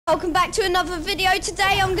Welcome back to another video.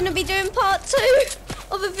 Today I'm going to be doing part 2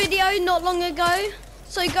 of a video not long ago.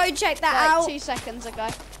 So go check that out. 2 seconds ago.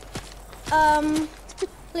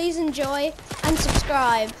 Please enjoy and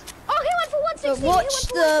subscribe. Oh, he went for 160. But watch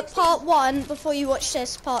the part 1 before you watch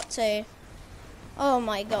this part 2. Oh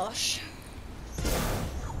my gosh.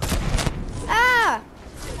 Ah!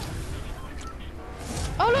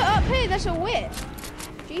 Oh look, up here there's a whip.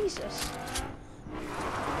 Jesus.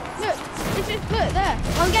 Look, look there.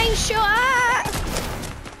 I'm getting shot at!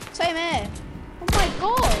 Same here. Oh my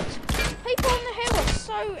god. People on the hill are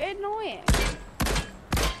so annoying.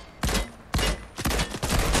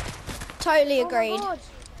 Totally agreed. Oh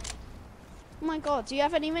my god, do you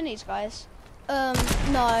have any minis, guys?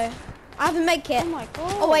 No. I have a med kit. Oh my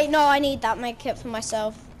god. Oh wait, no, I need that med kit for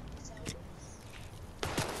myself.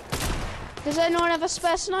 Does anyone have a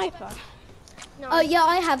spare sniper? No. Oh yeah,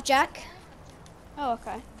 I have, Jack. Oh,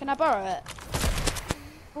 okay. Can I borrow it?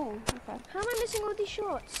 Oh, okay. How am I missing all these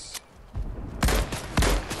shots?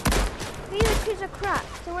 These kids are crap.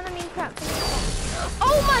 So when I mean crap, I mean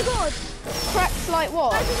oh my god! Cracked like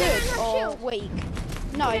what? Guys, they don't Good have or shield. weak?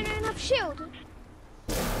 No, I don't have shield.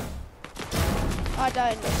 I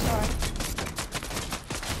don't. Sorry.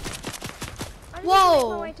 I'm Whoa. Make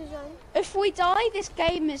my way to zone. If we die, this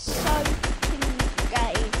game is so fucking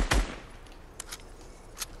gay.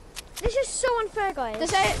 This is so unfair, guys.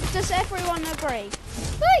 Does everyone agree?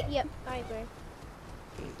 Yep, I agree.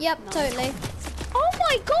 Yep, Nice. totally. Oh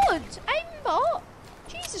my god! Aimbot!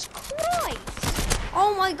 Jesus Christ!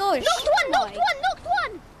 Oh my gosh. Knocked one! Knocked one! Knocked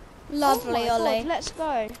one! Lovely, Oh my Ollie. God, let's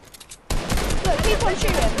go. Look, keep on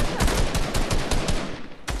shooting.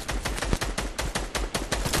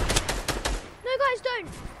 No, guys, don't.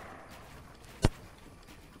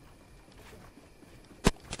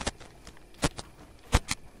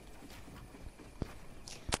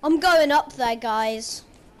 I'm going up there, guys.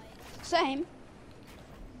 Same.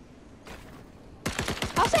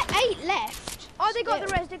 I said 8 left. Oh, they got Still.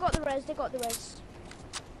 the res. They got the res. They got the res.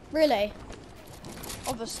 Really?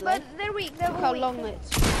 Obviously. But they're weak. They're Look all how weak. long it's.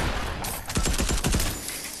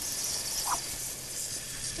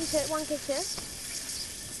 He's hit. One kid's here.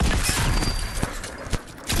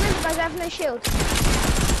 Remember, guys, I have no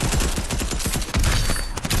shield.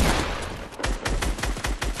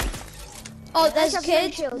 Oh, there's a have no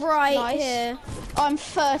kid shield. right Nice. here. I'm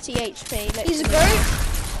 30 HP. He's a literally.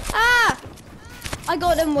 group. Ah! I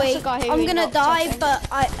got him That's weak. the guy who I'm we gonna knocked, I die, think.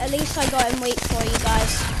 but at least I got him weak for you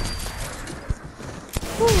guys.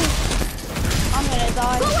 Whew. I'm gonna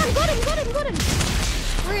die. Got one. Got him. Got him. Got him.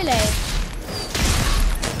 Really?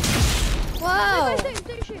 Wow. No, guys,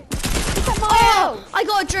 don't shoot. Look at my Oh, health. I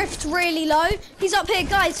got a drift really low. He's up here,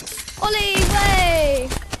 guys. Ollie, way.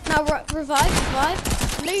 Now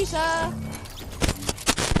revive. Loser.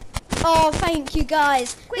 Oh, thank you,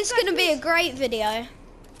 guys. Quick, This is guys, gonna be a please. great video.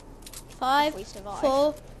 5, We survive.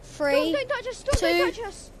 4, 3. Don't touch us. Don't 2. touch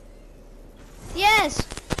us. Yes.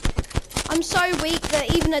 I'm so weak that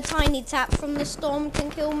even a tiny tap from the storm can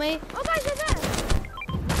kill me. Oh, guys, they're there.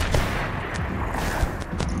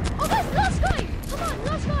 Oh, guys, last guy. Come on,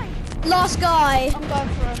 last guy. Last guy. I'm going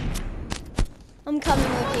for him. I'm coming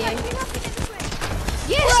with Oh, guys, you. we have to get this way.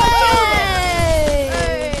 Yes, Yay!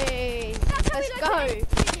 Hey. That's how Let's we go. like to end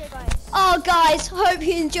this video, guys. Oh, guys, hope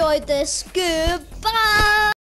you enjoyed this. Goodbye.